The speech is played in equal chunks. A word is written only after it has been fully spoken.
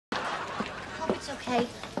It's okay.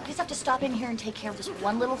 I just have to stop in here and take care of this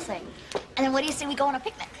one little thing. And then what do you say we go on a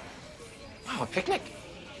picnic? Wow, a picnic?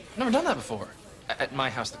 I've never done that before. At my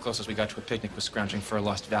house, the closest we got to a picnic was scrounging for a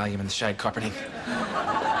lost Valium in the shag carpeting.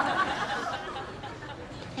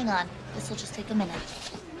 Hang on. This will just take a minute.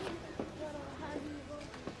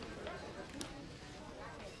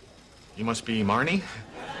 You must be Marnie?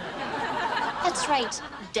 That's right,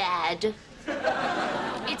 Dad.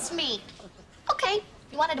 It's me. Okay,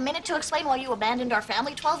 you wanted a minute to explain why you abandoned our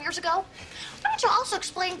family 12 years ago? Why don't you also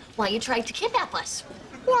explain why you tried to kidnap us?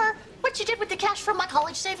 Or what you did with the cash from my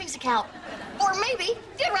college savings account? Or maybe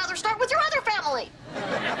you'd rather start with your other family.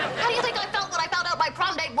 How do you think I felt when I found out my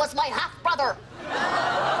prom date was my half-brother?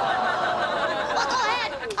 Well, go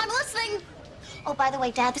ahead. I'm listening. Oh, by the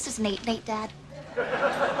way, Dad, this is Nate. Nate, Dad.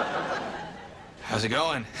 How's it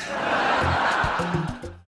going?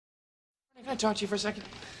 Can I talk to you for a second?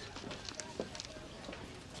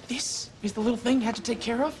 This is the little thing you had to take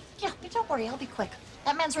care of? Yeah, don't worry. I'll be quick.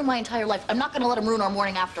 That man's ruined my entire life. I'm not going to let him ruin our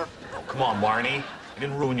morning after. Oh, come on, Marnie. I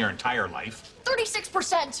didn't ruin your entire life.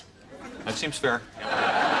 36%. That seems fair.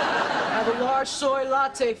 I have a large soy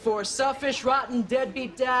latte for a selfish, rotten,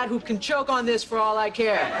 deadbeat dad who can choke on this for all I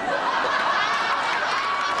care.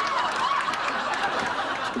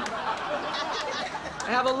 I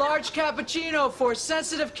have a large cappuccino for a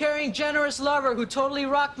sensitive, caring, generous lover who totally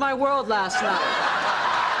rocked my world last night.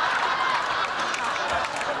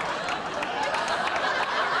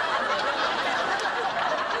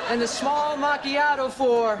 And a small macchiato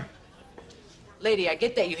for... Lady, I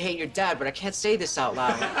get that you hate your dad, but I can't say this out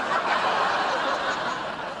loud.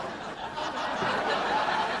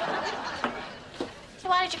 So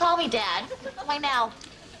why did you call me Dad? Why now?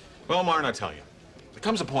 Well, Marn, I'll tell you. There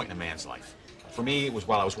comes a point in a man's life. For me, it was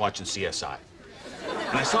while I was watching CSI.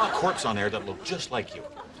 And I saw a corpse on there that looked just like you.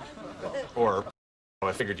 Or,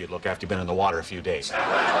 I figured you'd look after you've been in the water a few days.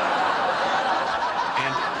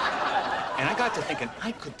 And I got to thinking,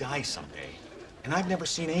 I could die someday, and I've never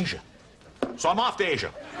seen Asia. So I'm off to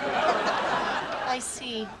Asia. I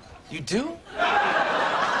see. You do?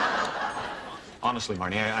 Honestly,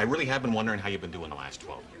 Marnie, I really have been wondering how you've been doing the last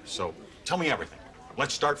 12 years. So tell me everything.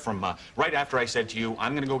 Let's start from right after I said to you,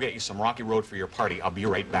 I'm going to go get you some Rocky Road for your party. I'll be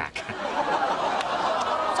right back.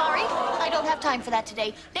 Sorry, I don't have time for that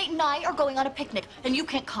today. Nate and I are going on a picnic, and you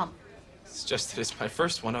can't come. It's just that it's my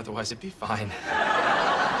first one, otherwise it'd be fine.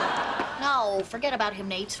 No, forget about him,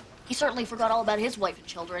 Nate. He certainly forgot all about his wife and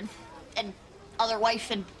children. And other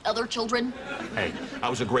wife and other children. Hey, I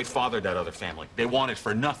was a great father to that other family. They wanted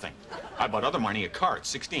for nothing. I bought other Marnie a car at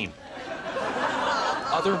 16.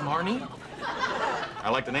 Other Marnie? I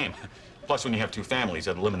like the name. Plus, when you have two families,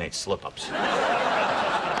 that eliminates slip-ups.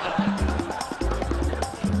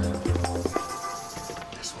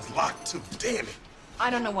 This was locked too, damn it. I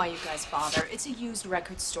don't know why you guys bother. It's a used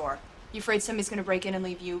record store. You afraid somebody's gonna break in and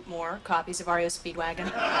leave you more copies of REO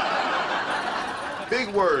Speedwagon? Big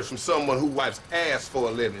words from someone who wipes ass for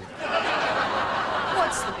a living.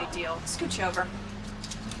 What's the big deal? Scooch over.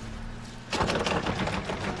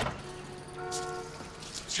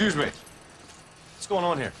 Excuse me. What's going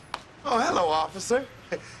on here? Oh, hello, officer.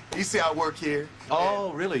 You see I work here.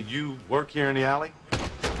 Oh, really? You work here in the alley?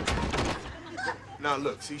 Now,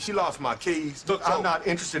 look, see, she lost my keys. Look, I'm not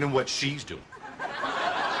interested in what she's doing.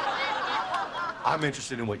 I'm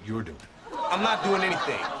interested in what you're doing. I'm not doing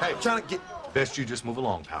anything. Hey, I'm trying to get... Best you just move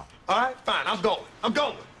along, pal. All right, fine, I'm going. I'm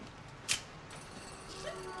going.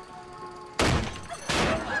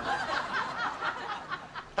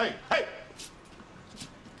 Hey, hey!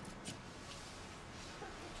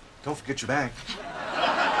 Don't forget your bag.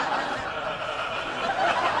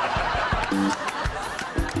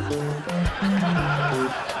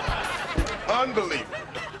 Unbelievable.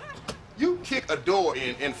 You kick a door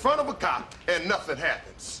in front of a cop and nothing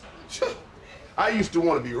happens. I used to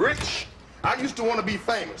want to be rich. I used to want to be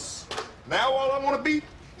famous. Now all I want to be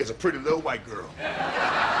is a pretty little white girl.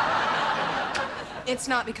 It's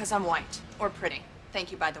not because I'm white or pretty.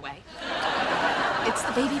 Thank you, by the way. It's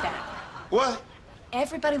the baby bag. What?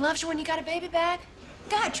 Everybody loves you when you got a baby bag.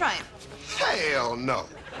 Go ahead, try it. Hell no.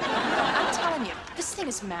 I'm telling you, this thing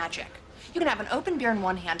is magic. You can have an open beer in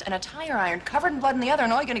one hand and a tire iron covered in blood in the other,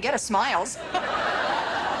 and all you're gonna get is smiles. Go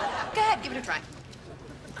ahead, give it a try.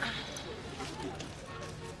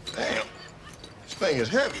 Damn. This thing is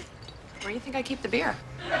heavy. Where do you think I keep the beer?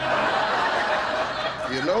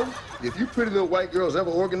 You know, if you pretty little white girls ever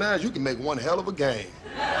organize, you can make one hell of a game.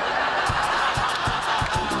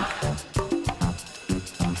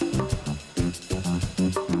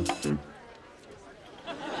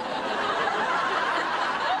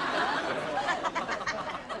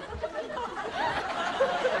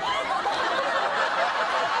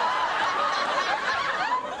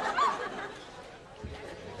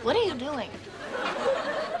 doing?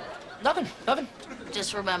 Nothing, nothing.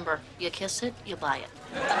 Just remember, you kiss it, you buy it.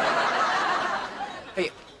 Hey,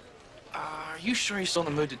 are you sure you're still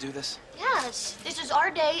in the mood to do this? Yes, this is our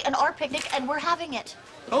day and our picnic, and we're having it.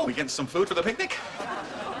 Oh, we getting some food for the picnic?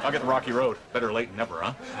 I'll get the Rocky Road. Better late than never,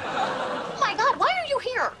 huh? Oh my God, why are you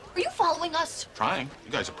here? Are you following us? Trying.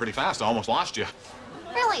 You guys are pretty fast. I almost lost you.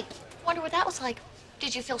 Really? Wonder what that was like.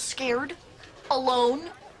 Did you feel scared? Alone?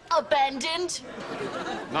 Abandoned?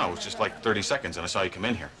 No, it was just like 30 seconds and I saw you come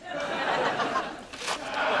in here.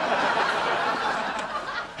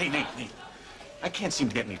 Hey, Nate. I can't seem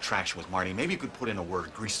to get any traction with Marty. Maybe you could put in a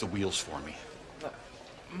word, grease the wheels for me.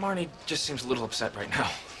 Marnie just seems a little upset right now.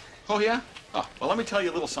 Oh, yeah? Oh, well, let me tell you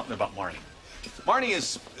a little something about Marnie. Marnie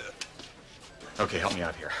is... Okay, help me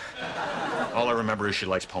out here. All I remember is she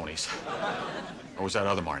likes ponies. Or was that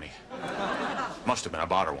other Marnie? Must have been. I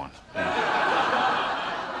bought her one.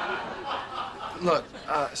 Look,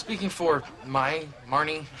 speaking for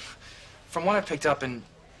Marnie, from what I picked up and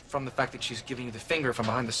from the fact that she's giving you the finger from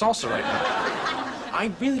behind the salsa right now,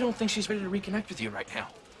 I really don't think she's ready to reconnect with you right now.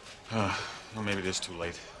 Well, maybe it is too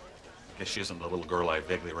late. I guess she isn't the little girl I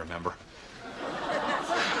vaguely remember.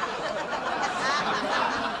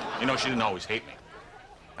 You know, she didn't always hate me.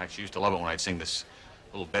 In fact, she used to love it when I'd sing this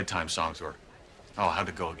little bedtime song to her. Oh, how'd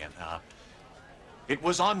it go again? It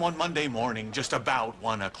was on one Monday morning, just about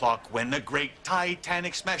 1 o'clock, when the great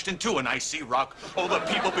Titanic smashed into an icy rock. Oh, the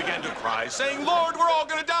people began to cry, saying, Lord, we're all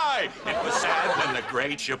gonna die. It was sad when the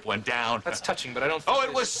great ship went down. That's touching, but I don't think Oh,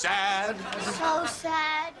 it was sad. So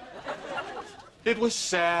sad. It was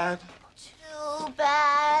sad. Too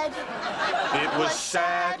bad. It was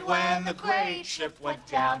sad when the great ship went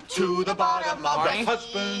down to the bottom of the Marnie?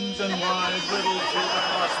 husbands and wives, little children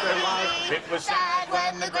lost their lives. It was sad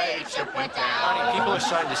when the great ship went down. Marnie, people are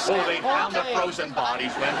starting to Oh, they say. found the frozen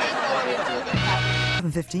bodies when they floated to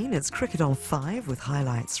the 7:15, it's Cricket on 5 with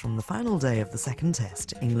highlights from the final day of the second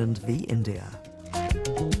test, England v India.